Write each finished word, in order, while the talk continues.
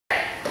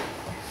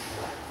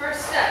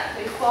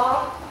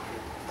fall.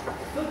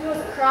 Foot goes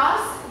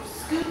across, you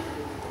scoop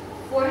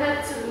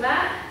forehead to the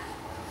mat,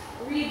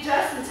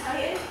 readjust and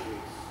tighten.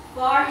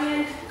 Far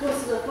hand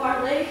goes to the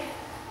far leg,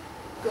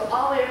 go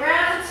all the way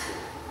around,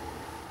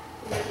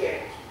 and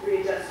here,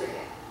 readjust your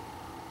hand.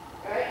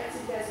 Alright, let's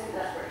see if you guys can do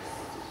that first.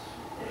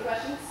 Any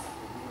questions?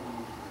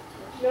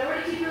 Remember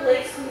to keep your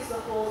legs squeezed the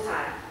whole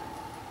time.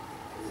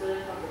 It's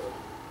really comfortable.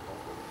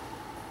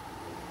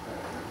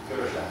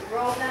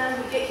 Roll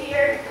down, we get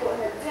here, go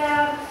ahead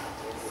down,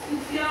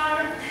 scoop the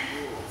arm.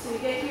 So we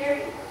get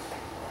here,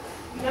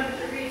 remember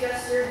to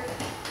readjust your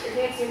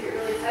hands to get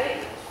really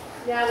tight.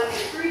 Now with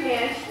your free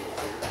hand,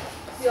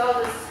 see all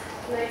this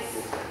nice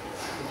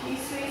pea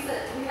space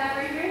that we have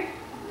right here?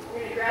 You're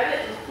going to grab it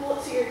and pull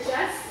it to your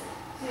chest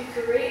so you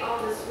create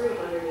all this room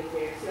underneath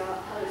here. See how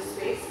there's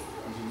space?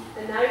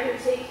 And now you're going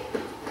to take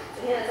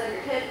the hand that's on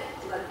your hip,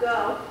 let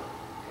go,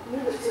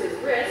 move it to his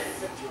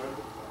wrist.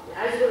 And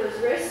as you go to his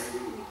wrist,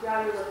 you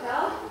grab your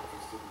lapel,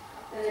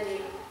 and then you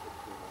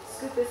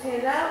scoop his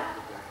hand out.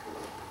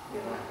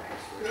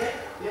 Good?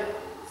 Yep.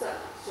 So,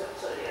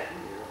 show it again.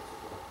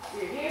 So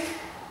you're here.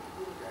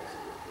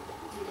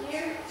 You're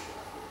here.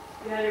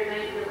 You have your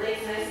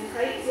legs nice and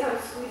tight. See how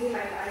I'm squeezing my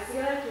thighs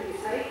together? Pretty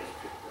tight.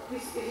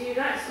 If you're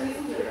not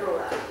squeezing, you can roll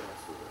out.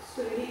 So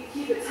we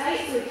keep it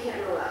tight so you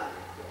can't roll out.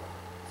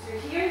 So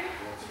you're here.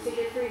 You take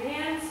your free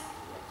hands.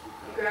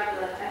 You grab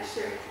the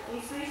extra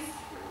knee space.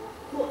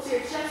 Pull it to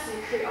your chest so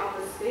you create all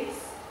this space.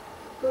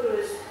 Go to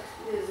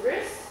his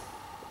wrist.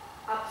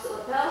 Opposite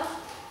lapel.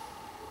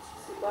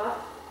 Scoop off.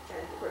 And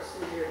of course,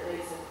 move your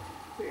legs and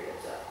put your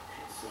hips up.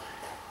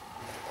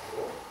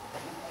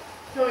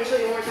 Do you want me to show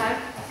you one more time?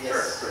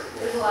 Yes. Sure.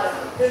 There's a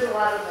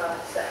lot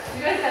of steps.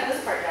 You guys got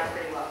this part down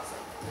pretty well.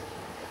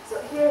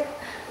 So here,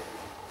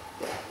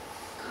 go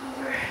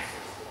over.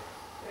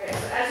 Alright,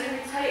 so as you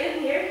retighten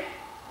here,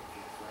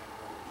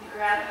 you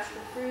grab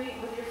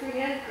with your free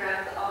hand,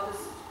 grab all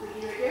this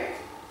lead right here.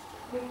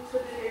 You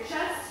put it in your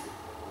chest.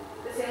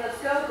 This hand lets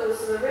go, goes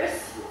to the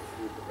wrist,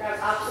 grab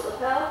opposite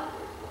lapel,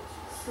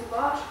 scoop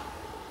off.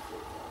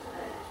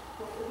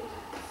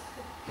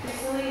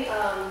 Recently,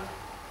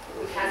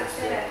 we had this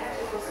thing, I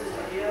actually posted a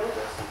video, I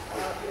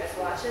don't know if you guys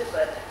watch it,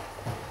 but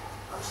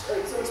I'll just show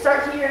you. So we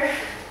start here,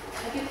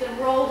 I get them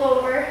rolled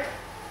over,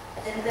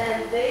 and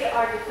then they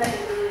are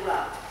defending really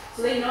well.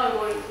 So they know I'm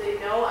going to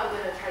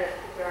try to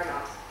pick their arm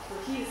out. So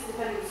he's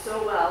defending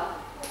so well,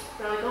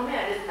 but I'm like, oh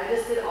man, I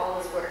just did all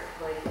this work.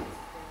 Like,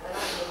 I'm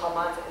not going to call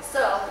Monte.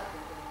 So,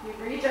 you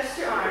readjust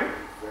your arm,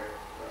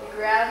 you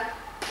grab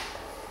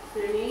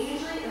their knee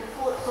usually, and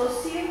pull it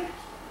close to you.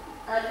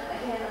 I put my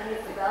hand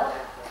underneath the belt,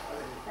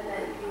 and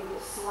then you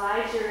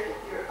slide your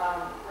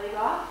leg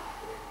off,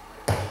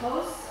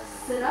 post,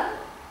 sit up,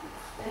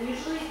 and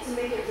usually to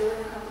make it really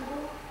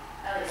uncomfortable,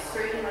 I like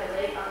straighten my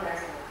leg on their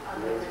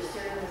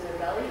sternum and their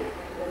belly, and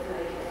then I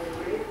can really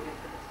breathe.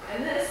 And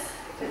this,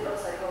 it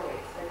looks like, oh wait,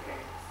 it's right here.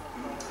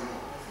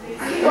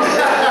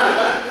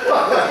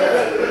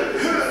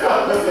 So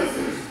this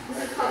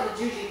is called the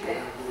Juji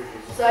thing.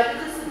 So I did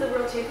this at the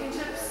World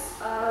Championships.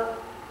 I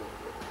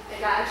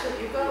got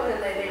actually Yuko, and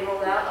then they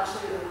rolled out. I'll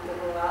show you the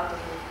roll out.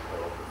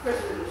 First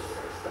we do this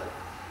first. So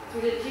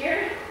we did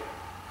here,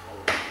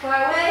 far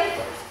away.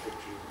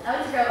 I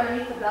like to grab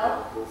underneath the belt.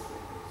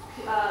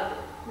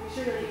 Make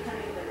sure that you kind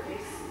of get their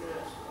face.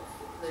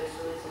 There's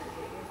really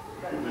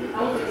certain. I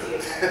won't do it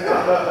again.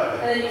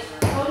 And then you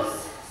post,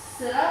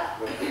 sit up,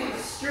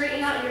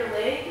 straighten out your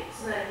leg.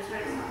 So then you try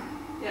to.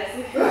 Yes.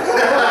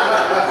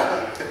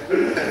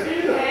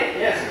 Okay.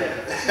 Yes.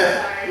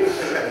 Sorry.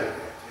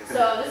 So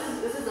this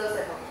is those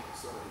type of.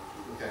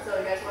 So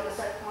you guys want to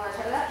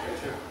try that?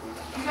 Sure.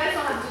 You guys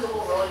don't have to do the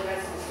whole roll. You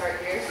guys can start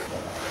here.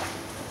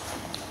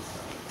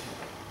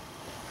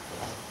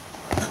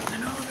 Up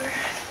and over.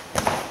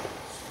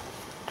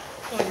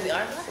 Want to do the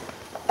arm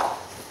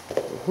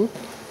there?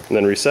 And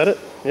then reset it.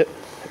 Yep.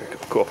 There we go.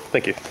 Cool.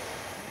 Thank you.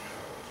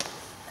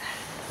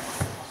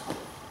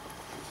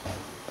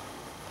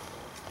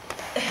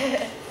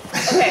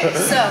 Okay,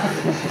 so.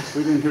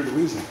 We didn't hear the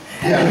reason.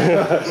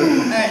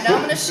 Alright, now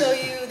I'm going to show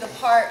you the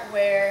part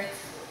where,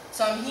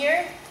 so I'm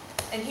here,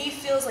 and he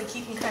feels like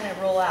he can kind of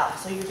roll out.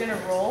 So you're going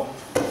to roll,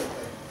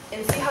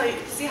 and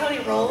see how he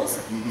rolls?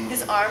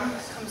 His arm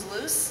comes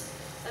loose.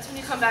 That's when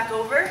you come back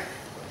over,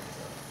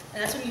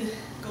 and that's when you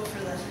go for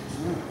the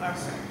arm.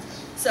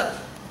 So,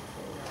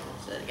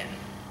 do that again.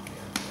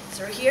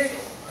 So right here,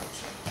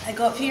 I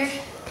go up here,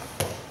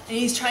 and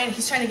he's trying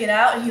to get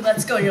out, and he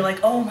lets go. You're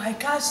like, oh my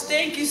gosh,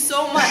 thank you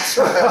so much.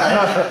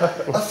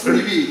 A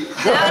freebie.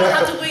 Now I don't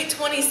have to wait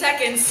 20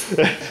 seconds to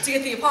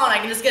get the opponent. I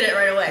can just get it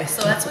right away.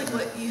 So that's like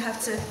what you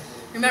have to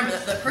remember.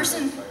 That the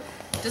person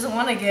doesn't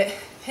want to get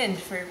pinned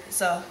for.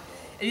 So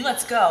if he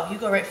lets go, you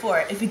go right for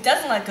it. If he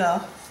doesn't let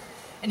go,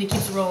 and he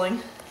keeps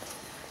rolling,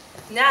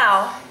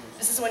 now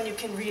this is when you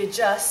can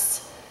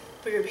readjust.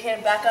 Put your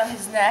hand back on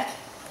his neck,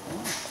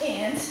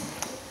 and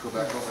Go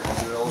back over and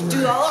do it all over. do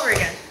it all over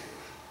again.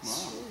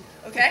 Wow.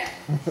 Okay?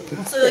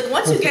 So like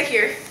once you get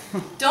here,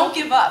 don't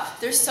give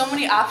up. There's so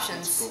many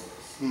options.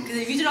 Because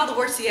if you did all the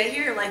work to get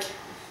here, like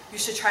you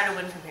should try to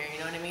win from here, you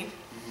know what I mean?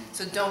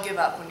 So don't give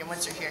up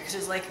once you're here, because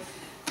there's like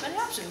many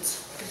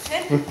options.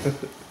 Pin.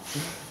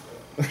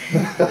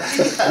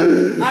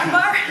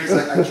 Armbar. He's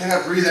like, I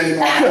cannot breathe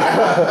anymore.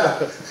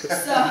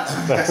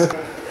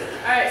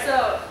 Alright,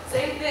 so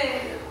same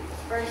thing.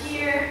 Right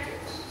here.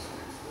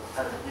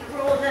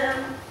 Roll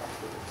them.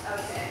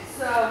 Okay,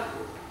 so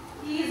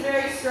he's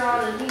very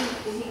strong and then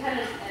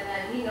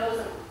he knows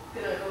I'm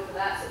gonna go for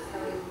that, so it's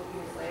kind of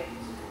moving his leg.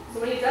 So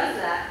when he does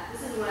that,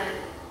 this is when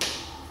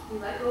you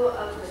let go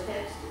of the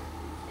hip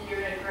and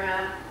you're gonna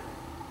grab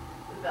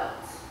the belt.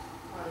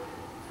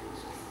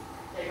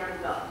 Yeah, grab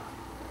the belt.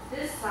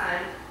 This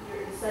time,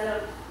 instead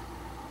of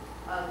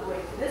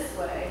going this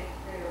way,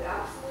 you're gonna go the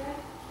opposite way.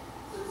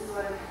 So this is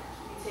when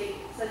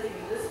instead of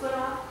taking this foot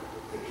off,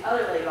 take the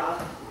other leg off.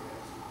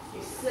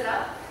 You sit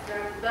up,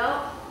 grab the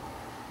belt,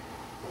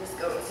 and just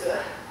go into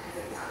a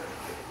Gatame.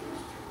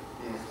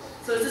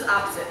 So it's just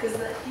opposite, because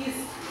he's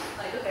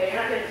like, okay, you're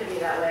not going to pin me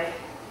that way.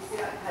 You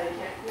see how you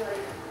can't, you're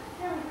like,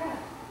 here we grab.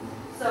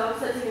 So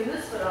instead of taking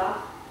this foot off,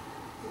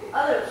 take the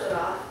other foot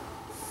off,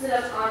 sit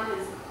up on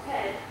his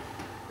head,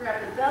 grab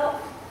the belt,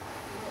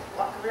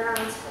 walk around,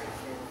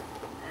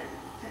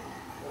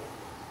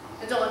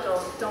 and don't let go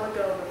of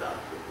the belt.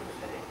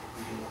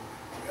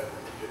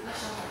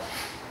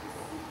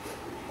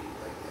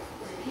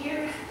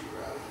 Here,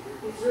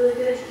 he's really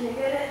good. You can't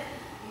get it.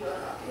 You go,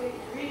 okay,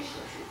 you reach.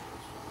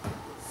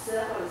 Sit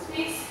up on his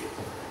feet.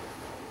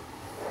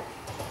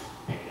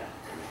 There you go.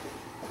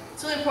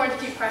 It's really important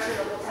to keep pressure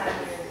the whole time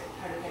when you're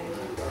trying to handle it.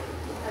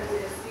 As it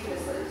is, speed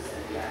is like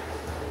said, yeah.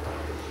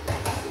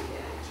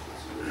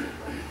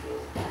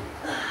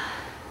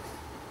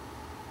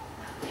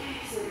 Okay,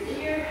 so you're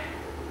here.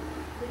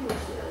 I think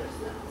which the others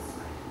know.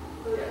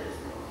 Go the others.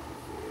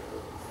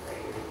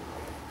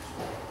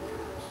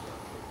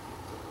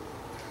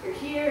 You're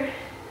here.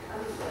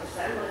 I'm just left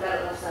side. I'm going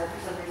that left side for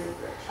some reason.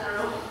 I don't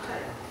know.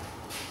 Okay.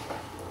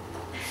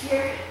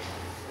 Here.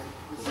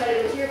 You try to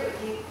go here, but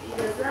he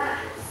does that.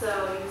 So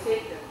you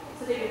take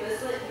taking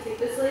this leg, you take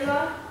this leg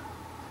off,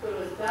 go to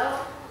his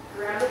belt,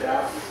 grab the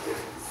belt,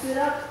 sit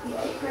up, you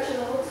keep pressure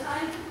the whole